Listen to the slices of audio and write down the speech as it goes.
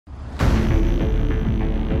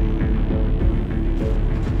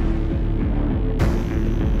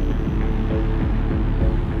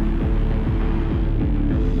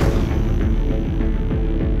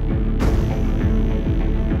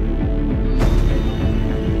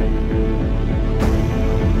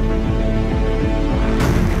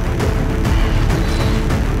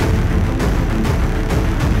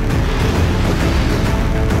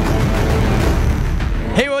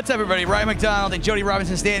Ryan McDonald and Jody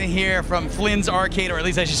Robinson standing here from Flynn's Arcade, or at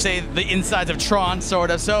least I should say the insides of Tron,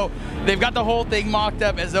 sort of. So they've got the whole thing mocked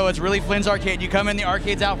up as though it's really Flynn's Arcade. You come in, the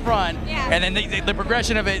arcade's out front, and then the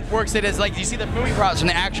progression of it works it as like, you see the movie props from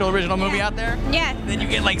the actual original movie out there? Yeah. Then you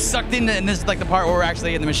get like sucked into, and this is like the part where we're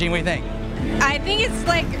actually in the machine. What do you think? I think it's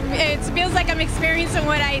like, it feels like I'm experiencing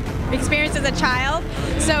what I experienced as a child.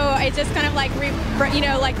 So it's just kind of like,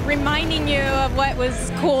 like reminding you of what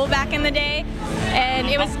was cool back in the day. And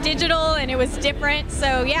it was digital and it was different.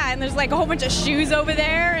 So yeah, and there's like a whole bunch of shoes over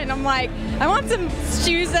there. And I'm like, I want some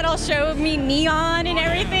shoes that'll show me neon and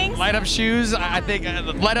everything. Light up shoes, I think,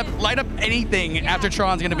 light up anything after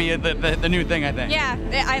Tron's gonna be the new thing, I think. Yeah,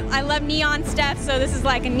 I love neon stuff, so this is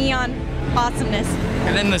like a neon awesomeness.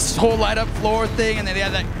 And then this whole light up floor thing, and then they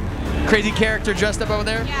have that crazy character dressed up over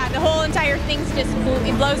there. Yeah, the whole entire thing's just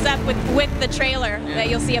it blows up with the trailer that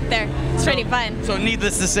you'll see up there. It's pretty fun. So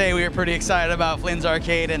needless to say, we are pretty excited about Flynn's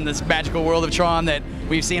Arcade and this magical world of Tron that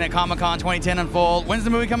we've seen at Comic-Con 2010 unfold. When's the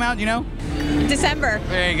movie come out, you know? December.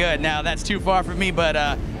 Very good. Now, that's too far for me, but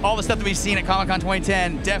all the stuff that we've seen at Comic-Con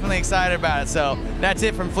 2010, definitely excited about it. So that's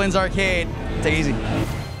it from Flynn's Arcade. Take it easy.